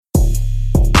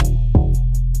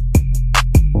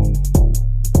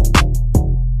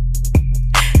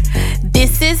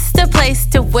This the place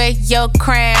to wear your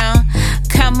crown.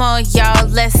 Come on, y'all,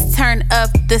 let's turn up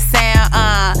the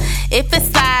sound. If it's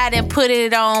slide and put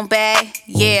it on back,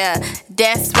 yeah,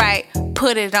 that's right,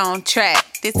 put it on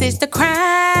track. This is the Crown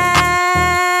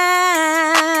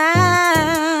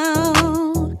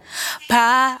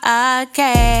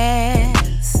Podcast.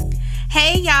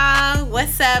 Hey, y'all,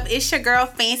 what's up? It's your girl,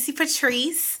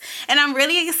 FancyPatrice, and I'm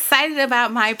really excited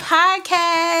about my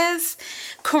podcast,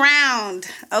 Crowned.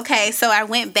 Okay, so I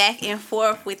went back and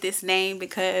forth with this name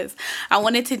because I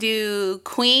wanted to do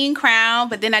Queen Crown,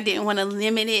 but then I didn't want to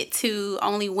limit it to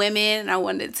only women. I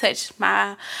wanted to touch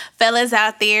my fellas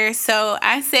out there, so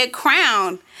I said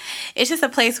Crown. It's just a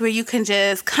place where you can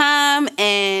just come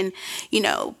and,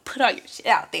 put all your shit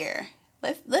out there.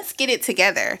 Let's get it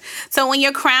together. So when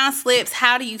your crown slips,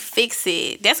 how do you fix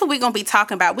it? That's what we're going to be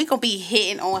talking about. We're going to be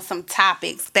hitting on some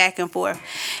topics back and forth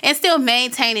and still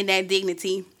maintaining that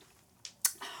dignity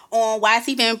on why it's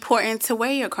even important to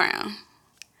wear your crown.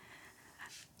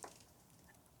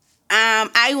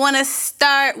 I want to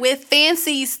start with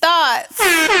Fancy's thoughts.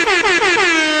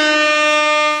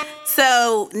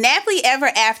 So, Nappily Ever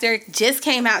After just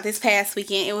came out this past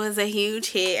weekend. It was a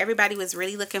huge hit. Everybody was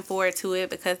really looking forward to it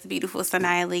because the beautiful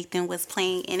Sanaa Lathan was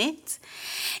playing in it.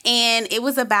 And it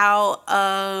was about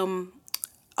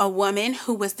a woman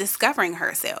who was discovering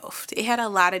herself. It had a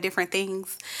lot of different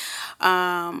things,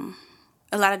 a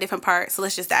lot of different parts. So,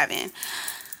 let's just dive in.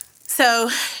 So,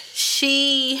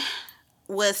 she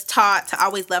was taught to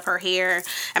always love her hair.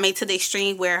 To the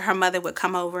extreme where her mother would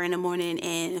come over in the morning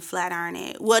and flat iron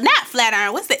it. Well, not flat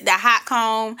iron. What's it? The hot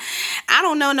comb. I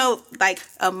don't know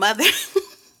a mother,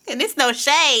 and it's no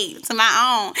shade to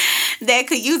my own, that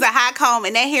could use a hot comb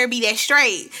and that hair be that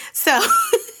straight. So,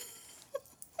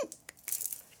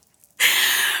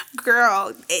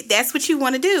 girl, that's what you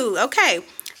want to do. Okay.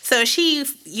 So she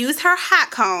used her hot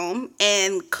comb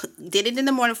and did it in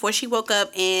the morning before she woke up.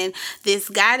 And this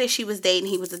guy that she was dating,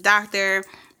 he was a doctor,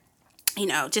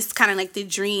 just kind of like the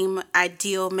dream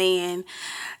ideal man.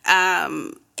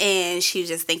 And she was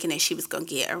just thinking that she was going to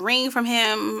get a ring from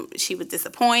him. She was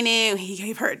disappointed. He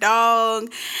gave her a dog.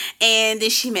 And then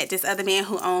she met this other man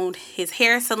who owned his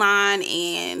hair salon.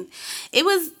 And it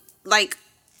was like,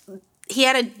 he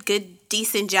had a good,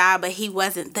 decent job, but he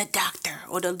wasn't the doctor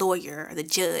or the lawyer or the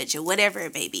judge or whatever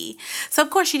it may be. So, of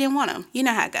course, she didn't want him. You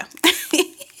know how it go.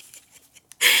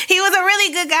 He was a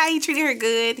really good guy. He treated her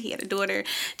good. He had a daughter.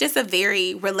 Just a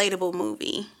very relatable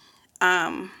movie.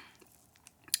 On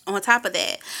top of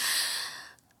that,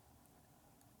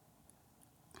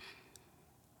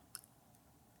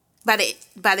 by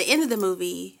the end of the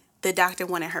movie, the doctor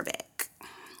wanted her back.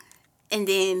 And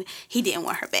then he didn't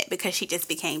want her back because she just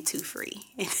became too free.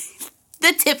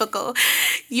 The typical.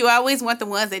 You always want the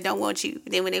ones that don't want you.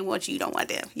 Then when they want you, you don't want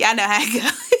them. Y'all know how it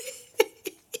goes.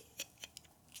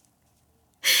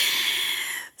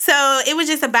 So it was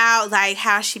just about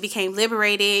how she became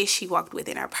liberated. She walked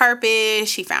within her purpose.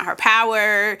 She found her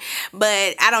power.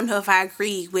 But I don't know if I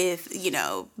agree with,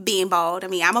 being bald.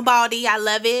 I'm a baldy. I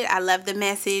love it. I love the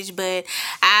message. But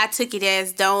I took it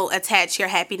as don't attach your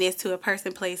happiness to a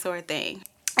person, place, or a thing.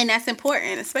 And that's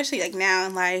important, especially now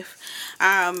in life.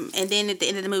 And then at the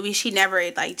end of the movie, she never,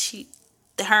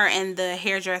 her and the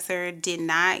hairdresser did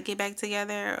not get back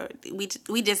together.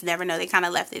 We just never know. They kind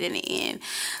of left it in the end,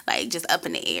 just up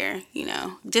in the air,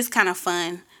 just kind of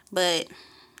fun. But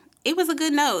it was a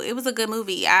good note. It was a good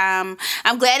movie. I'm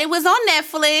glad it was on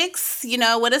Netflix,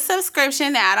 with a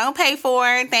subscription that I don't pay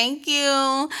for. Thank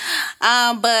you.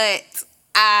 But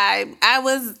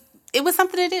it was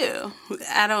something to do.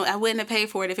 I wouldn't have paid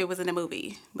for it if it was in a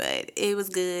movie, but it was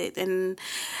good. And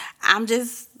I'm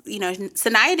just,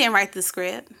 Sanaa didn't write the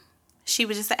script. She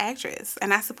was just an actress,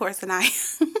 and I support Sanaa.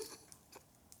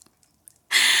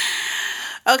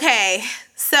 Okay,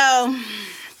 so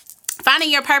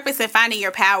finding your purpose and finding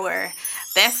your power.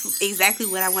 That's exactly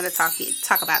what I want to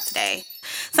talk about today.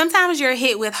 Sometimes you're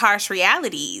hit with harsh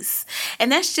realities,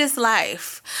 and that's just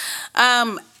life.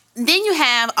 Then you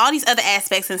have all these other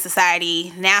aspects in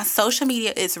society. Now, social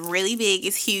media is really big.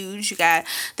 It's huge. You got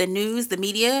the news, the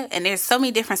media, and there's so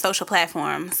many different social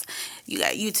platforms. You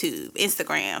got YouTube,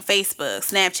 Instagram, Facebook,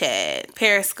 Snapchat,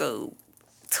 Periscope,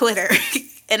 Twitter.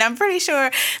 And I'm pretty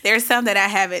sure there's some that I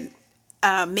haven't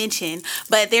mentioned,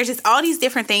 but there's just all these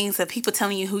different things of people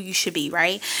telling you who you should be,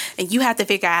 right? And you have to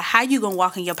figure out how you gonna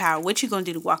walk in your power, what you gonna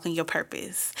do to walk in your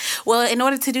purpose. Well, in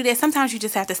order to do that, sometimes you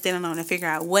just have to stand alone and figure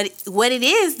out what it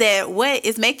is what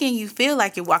is making you feel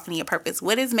like you're walking in your purpose,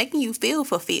 what is making you feel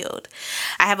fulfilled.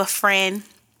 I have a friend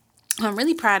I'm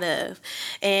really proud of.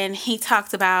 And he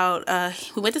talked about,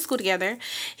 we went to school together.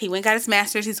 He went and got his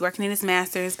master's. He's working in his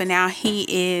master's, but now he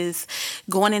is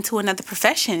going into another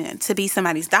profession to be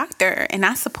somebody's doctor. And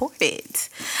I support it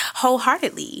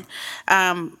wholeheartedly.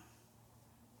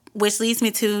 Which leads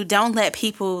me to, don't let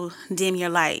people dim your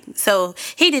light. So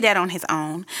he did that on his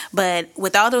own. But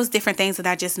with all those different things that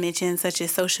I just mentioned, such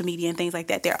as social media and things like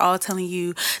that, they're all telling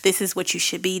you this is what you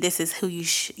should be. This is who you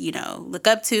look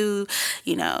up to.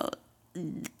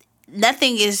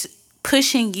 Nothing is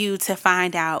pushing you to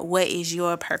find out what is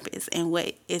your purpose and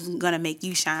what is going to make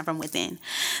you shine from within.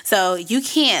 So you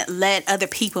can't let other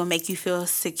people make you feel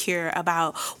secure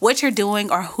about what you're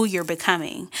doing or who you're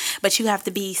becoming. But you have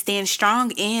to stand strong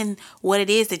in what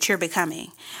it is that you're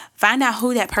becoming. Find out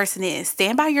who that person is.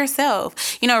 Stand by yourself.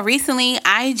 Recently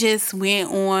I just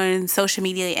went on social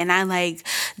media and I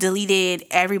deleted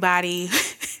everybody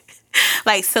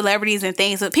like celebrities and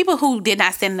things, but people who did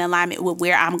not stand in alignment with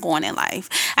where I'm going in life.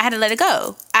 I had to let it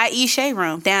go. I.e. Shade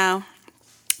Room. Now,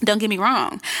 don't get me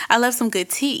wrong. I love some good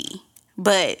tea,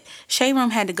 but Shade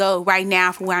Room had to go right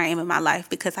now for where I am in my life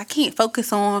because I can't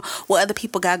focus on what other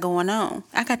people got going on.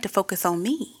 I got to focus on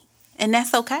me. And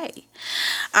that's okay.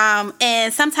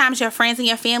 And sometimes your friends and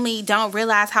your family don't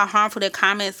realize how harmful their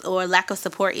comments or lack of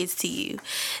support is to you.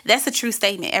 That's a true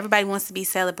statement. Everybody wants to be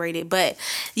celebrated, but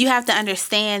you have to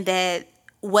understand that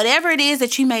whatever it is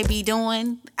that you may be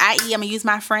doing, i.e., I'm going to use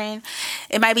my friend,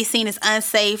 it might be seen as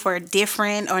unsafe or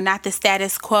different or not the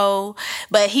status quo,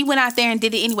 but he went out there and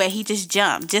did it anyway. He just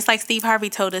jumped, just like Steve Harvey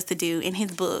told us to do in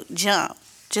his book, jump.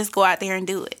 Just go out there and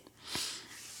do it.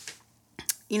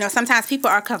 Sometimes people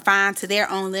are confined to their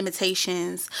own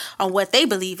limitations on what they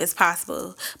believe is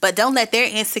possible. But don't let their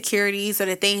insecurities or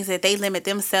the things that they limit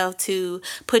themselves to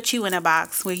put you in a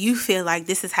box where you feel like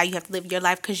this is how you have to live your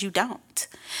life, because you don't.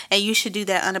 And you should do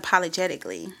that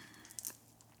unapologetically.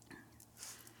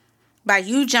 By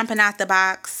you jumping out the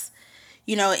box,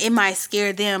 it might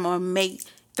scare them or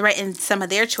threaten some of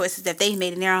their choices that they've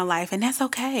made in their own life, and that's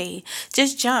okay.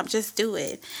 Just jump, just do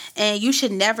it. And you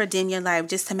should never dim your light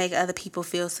just to make other people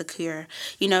feel secure.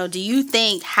 Do you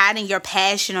think hiding your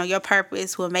passion or your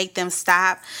purpose will make them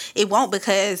stop? It won't,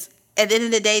 because at the end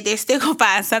of the day, they're still gonna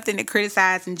find something to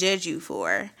criticize and judge you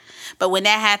for. But when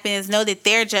that happens, know that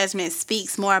their judgment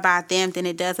speaks more about them than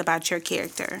it does about your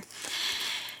character.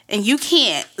 And you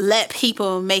can't let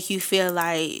people make you feel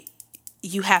like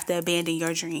you have to abandon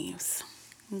your dreams.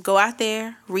 Go out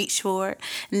there, reach for it.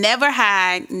 Never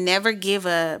hide, never give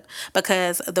up,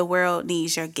 because the world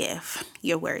needs your gift.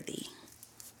 You're worthy.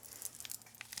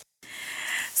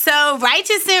 So,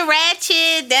 Righteous and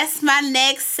Ratchet, that's my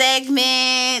next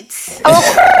segment.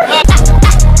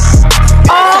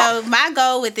 So my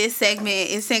goal with this segment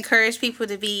is to encourage people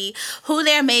to be who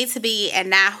they're made to be and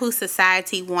not who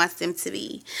society wants them to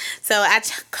be. So I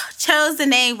chose the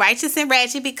name Righteous and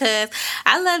Ratchet because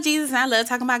I love Jesus and I love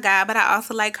talking about God, but I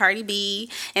also like Cardi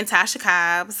B and Tasha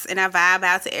Cobbs, and I vibe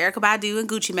out to Erykah Badu and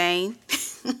Gucci Mane.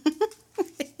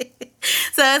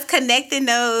 So it's connecting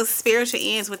those spiritual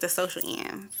ends with the social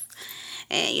ends.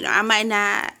 And, I might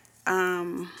not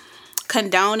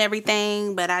condone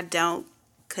everything, but I don't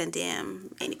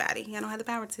condemn anybody. I don't have the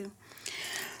power to.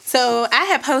 So I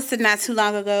had posted not too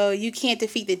long ago, you can't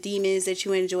defeat the demons that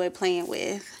you enjoy playing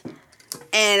with.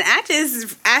 And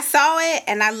I saw it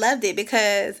and I loved it,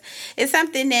 because it's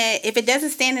something that if it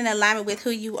doesn't stand in alignment with who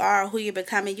you are or who you're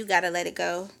becoming, you got to let it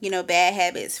go. Bad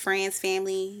habits, friends,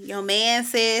 family, your man,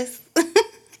 sis.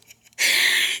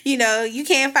 You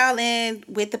can't fall in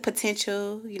with the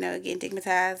potential, getting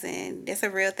stigmatized, and that's a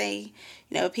real thing.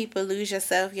 People lose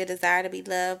yourself, your desire to be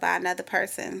loved by another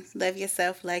person. Love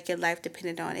yourself like your life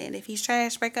depended on it. And if he's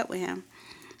trash, break up with him.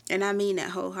 And I mean that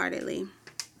wholeheartedly.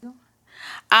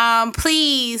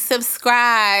 Please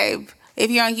subscribe if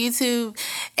you're on YouTube,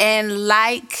 and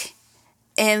like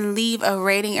and leave a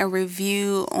rating and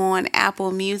review on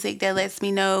Apple Music. That lets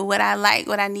me know what I like,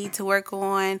 what I need to work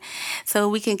on, so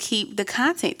we can keep the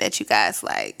content that you guys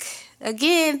like.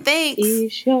 Again, thanks.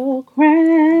 It's your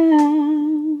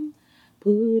crown.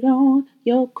 Put on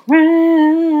your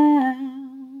crown.